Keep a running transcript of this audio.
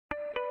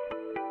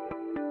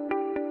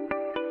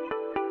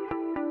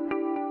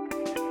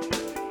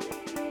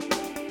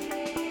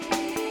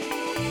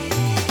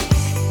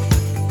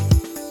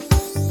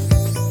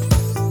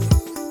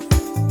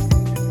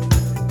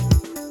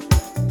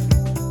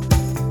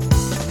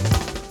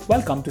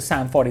welcome to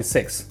Psalm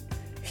 46.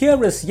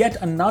 Here is yet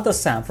another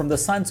psalm from the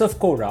sons of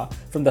Korah,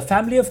 from the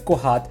family of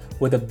Kohath,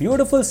 with a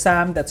beautiful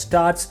psalm that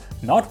starts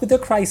not with a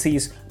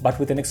crisis, but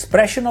with an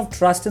expression of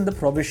trust in the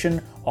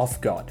provision of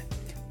God.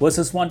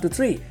 Verses 1 to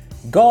 3.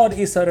 God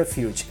is our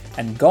refuge,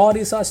 and God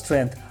is our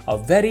strength, a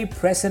very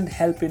present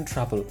help in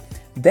trouble.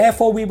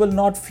 Therefore we will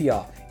not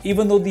fear,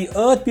 even though the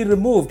earth be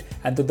removed,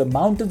 and though the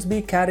mountains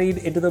be carried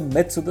into the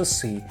midst of the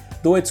sea,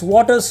 though its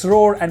waters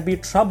roar and be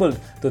troubled,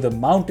 though the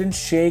mountains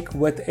shake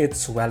with its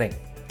swelling.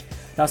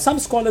 Now, some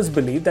scholars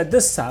believe that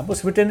this psalm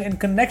was written in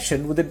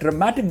connection with the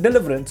dramatic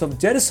deliverance of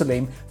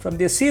Jerusalem from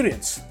the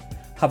Assyrians.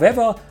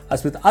 However,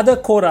 as with other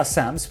Korah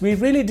psalms, we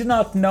really do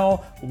not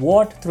know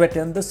what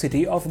threatened the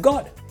city of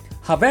God.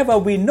 However,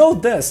 we know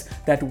this,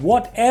 that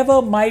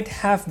whatever might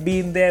have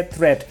been their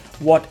threat,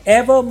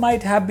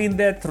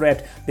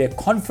 their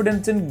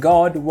confidence in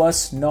God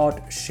was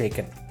not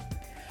shaken.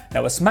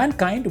 Now, as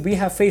mankind, we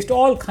have faced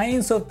all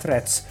kinds of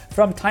threats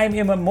from time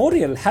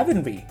immemorial,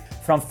 haven't we?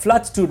 From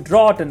floods to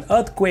drought and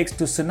earthquakes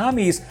to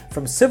tsunamis,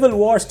 from civil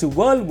wars to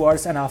world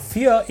wars, and our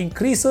fear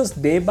increases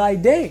day by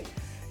day.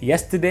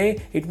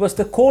 Yesterday, it was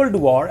the Cold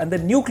War and the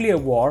nuclear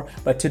war,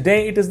 but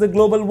today it is the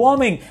global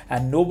warming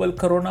and novel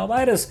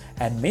coronavirus.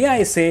 And may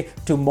I say,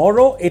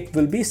 tomorrow it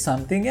will be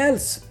something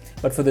else.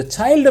 But for the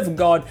child of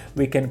God,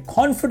 we can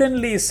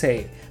confidently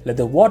say, let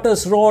the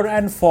waters roar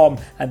and foam,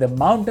 and the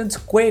mountains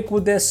quake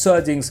with their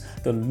surgings.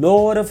 The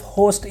Lord of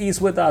hosts is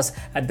with us,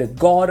 and the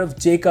God of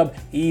Jacob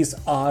is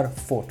our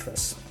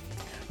fortress.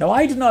 Now,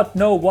 I do not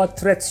know what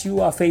threats you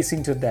are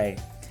facing today.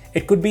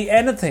 It could be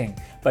anything,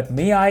 but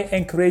may I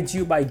encourage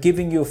you by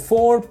giving you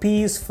 4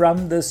 P's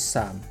from this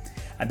psalm.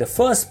 And the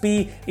first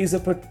P is the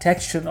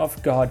protection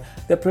of God,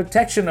 the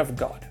protection of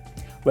God.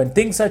 When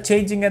things are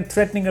changing and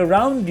threatening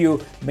around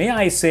you, may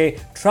I say,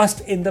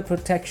 trust in the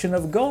protection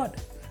of God.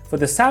 For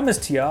the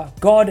psalmist here,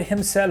 God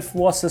himself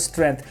was his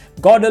strength.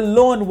 God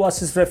alone was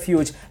his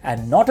refuge,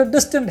 and not a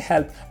distant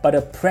help, but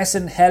a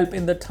present help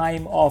in the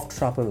time of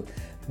trouble.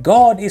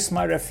 God is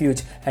my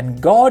refuge,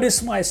 and God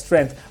is my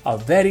strength, a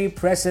very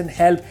present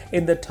help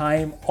in the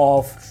time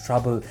of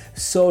trouble.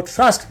 So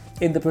trust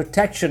in the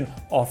protection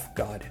of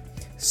God.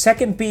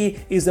 Second P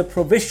is the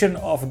provision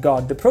of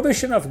God. The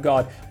provision of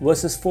God,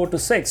 verses 4 to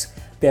 6.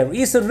 There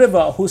is a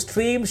river whose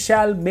stream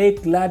shall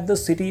make glad the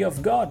city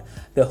of God,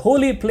 the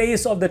holy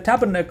place of the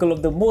tabernacle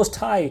of the Most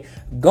High.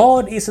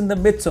 God is in the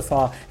midst of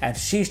her, and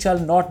she shall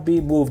not be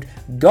moved.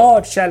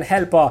 God shall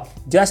help her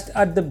just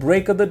at the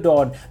break of the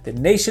dawn. The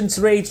nations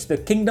raged, the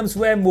kingdoms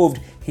were moved.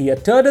 He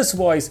uttered his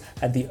voice,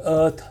 and the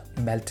earth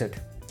melted.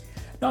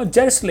 Now,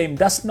 Jerusalem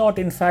does not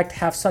in fact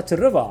have such a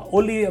river,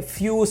 only a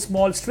few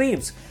small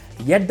streams.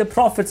 Yet the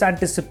prophets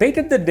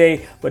anticipated the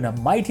day when a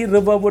mighty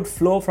river would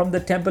flow from the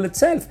temple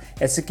itself,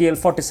 Ezekiel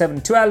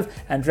 47:12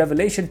 and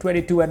Revelation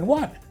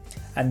 22:1.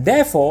 And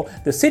therefore,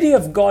 the city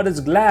of God is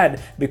glad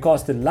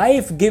because the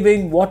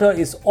life-giving water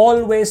is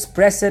always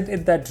present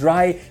in that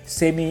dry,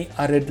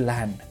 semi-arid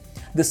land.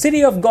 The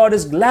city of God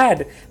is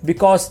glad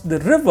because the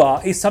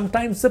river is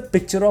sometimes a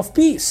picture of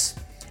peace.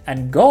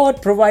 And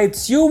God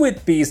provides you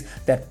with peace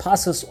that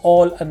passes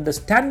all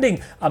understanding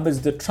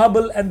amidst the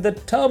trouble and the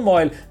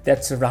turmoil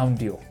that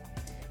surround you.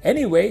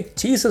 Anyway,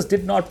 Jesus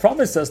did not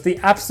promise us the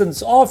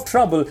absence of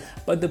trouble,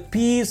 but the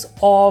peace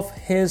of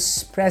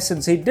his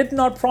presence. He did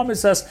not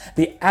promise us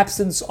the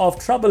absence of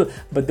trouble,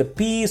 but the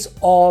peace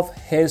of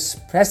his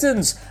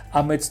presence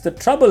amidst the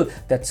trouble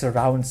that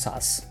surrounds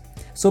us.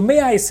 So may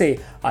I say,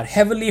 our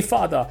Heavenly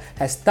Father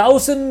has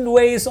 1,000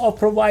 ways of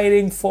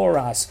providing for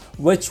us,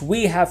 which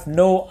we have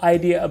no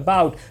idea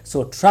about.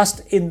 So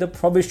trust in the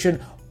provision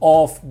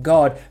of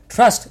God.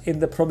 Trust in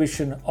the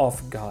provision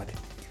of God.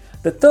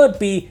 The third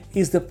P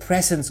is the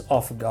presence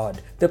of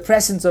God. The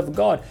presence of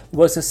God.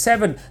 Verses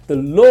 7, the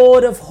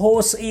Lord of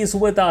hosts is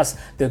with us.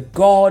 The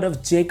God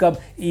of Jacob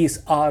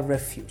is our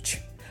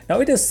refuge. Now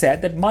it is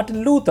said that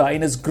Martin Luther,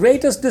 in his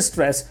greatest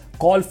distress,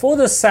 called for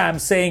the psalm,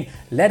 saying,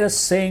 let us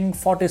sing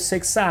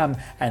 46 psalm,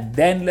 and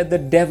then let the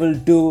devil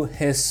do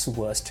his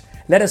worst.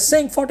 Let us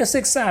sing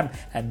 46 psalm,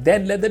 and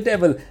then let the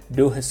devil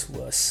do his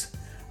worst.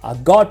 Our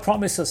God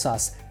promises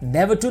us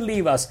never to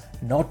leave us,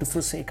 nor to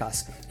forsake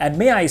us. And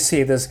may I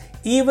say this,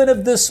 even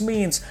if this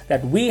means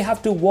that we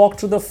have to walk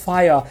through the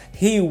fire,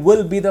 He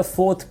will be the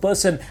 4th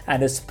person,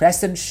 and His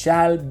presence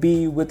shall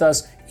be with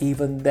us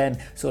even then.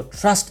 So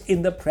trust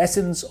in the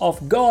presence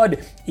of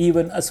God,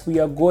 even as we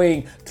are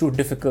going through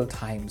difficult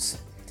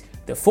times.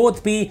 The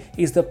 4th P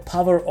is the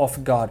power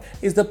of God,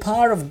 is the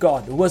power of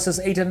God. Verses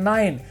 8 and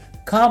 9.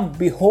 Come,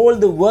 behold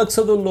the works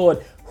of the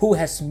Lord, who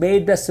has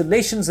made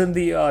desolations in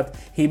the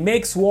earth. He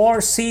makes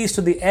war cease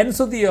to the ends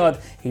of the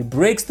earth. He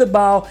breaks the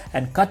bow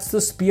and cuts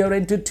the spear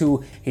into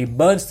 2. He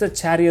burns the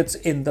chariots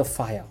in the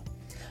fire.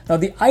 Now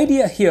the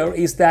idea here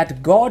is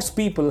that God's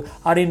people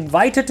are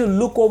invited to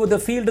look over the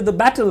field of the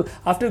battle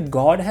after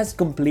God has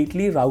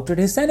completely routed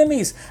his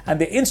enemies,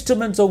 and the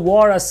instruments of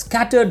war are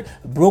scattered,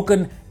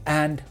 broken,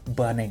 and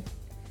burning.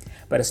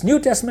 But as New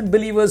Testament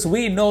believers,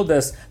 we know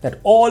this, that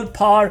all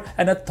power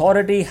and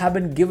authority have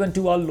been given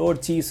to our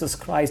Lord Jesus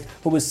Christ,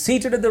 who is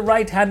seated at the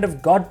right hand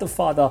of God the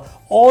Father.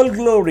 All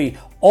glory,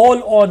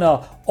 all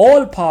honor,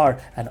 all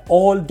power, and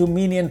all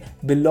dominion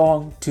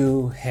belong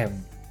to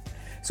Him.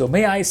 So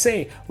may I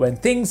say, when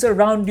things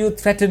around you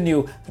threaten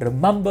you,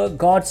 remember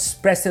God's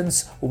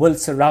presence will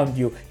surround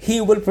you.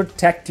 He will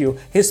protect you.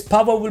 His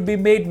power will be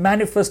made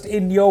manifest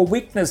in your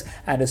weakness,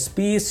 and His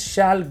peace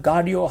shall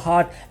guard your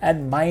heart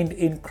and mind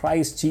in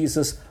Christ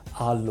Jesus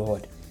our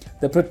Lord.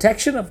 The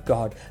protection of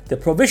God, the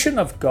provision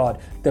of God,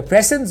 the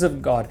presence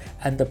of God,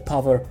 and the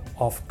power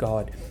of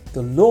God.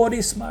 The Lord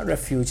is my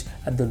refuge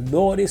and the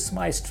Lord is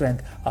my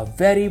strength, a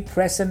very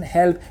present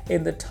help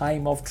in the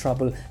time of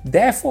trouble.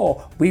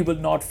 Therefore we will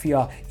not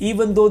fear,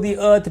 even though the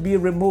earth be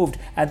removed,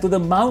 and though the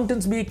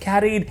mountains be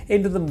carried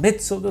into the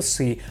midst of the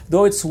sea,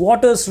 though its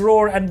waters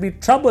roar and be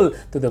troubled,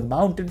 though the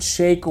mountains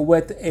shake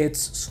with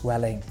its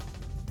swelling.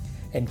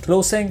 In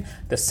closing,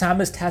 the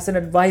psalmist has an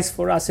advice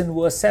for us in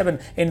verse 7.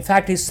 In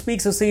fact, he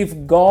speaks as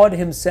if God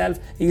Himself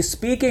is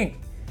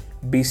speaking.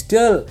 Be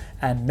still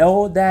and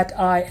know that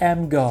I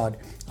am God.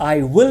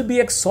 I will be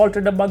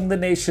exalted among the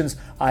nations.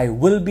 I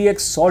will be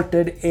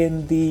exalted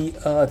in the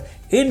earth.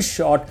 In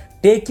short,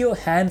 take your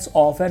hands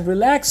off and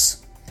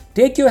relax.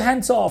 Take your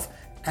hands off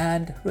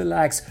and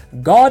relax.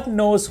 God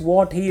knows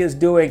what He is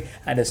doing,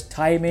 and His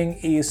timing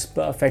is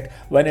perfect.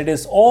 When it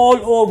is all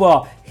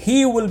over,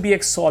 He will be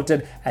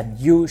exalted and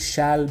you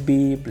shall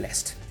be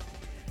blessed.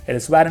 It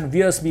is Warren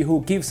Wiersbe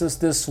who gives us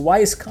this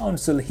wise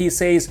counsel. He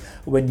says,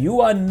 when you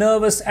are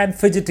nervous and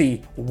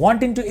fidgety,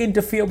 wanting to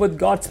interfere with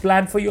God's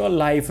plan for your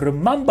life,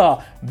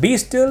 remember, be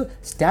still,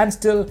 stand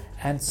still,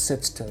 and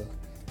sit still.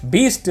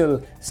 Be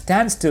still,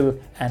 stand still,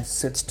 and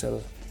sit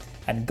still.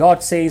 And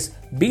God says,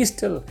 be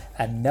still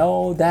and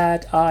know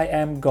that I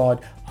am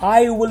God.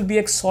 I will be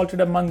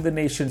exalted among the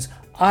nations.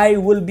 I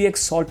will be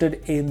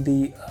exalted in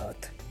the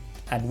earth.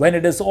 And when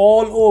it is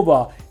all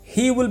over,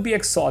 He will be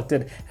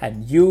exalted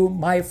and you,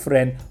 my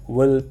friend,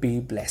 will be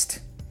blessed.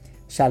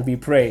 Shall we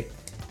pray?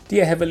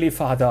 Dear Heavenly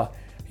Father,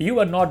 You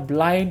are not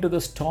blind to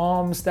the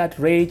storms that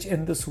rage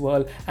in this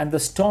world and the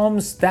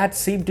storms that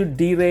seem to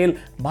derail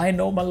my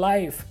normal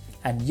life.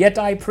 And yet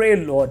I pray,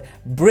 Lord,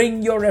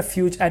 bring Your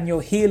refuge and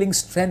Your healing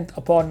strength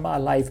upon my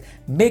life.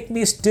 Make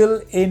me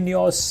still in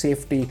Your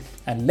safety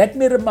and let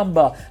me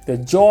remember the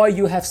joy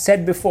You have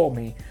set before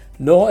me.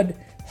 Lord,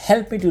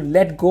 help me to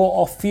let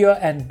go of fear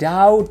and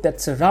doubt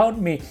that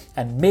surround me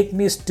and make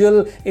me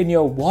still in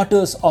Your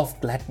waters of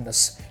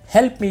gladness.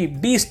 Help me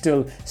be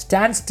still,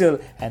 stand still,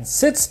 and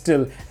sit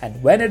still.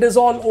 And when it is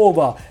all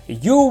over,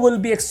 You will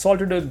be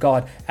exalted, O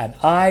God, and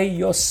I,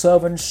 Your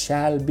servant,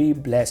 shall be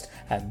blessed.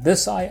 And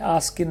this I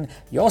ask in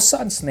Your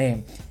Son's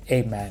name.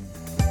 Amen.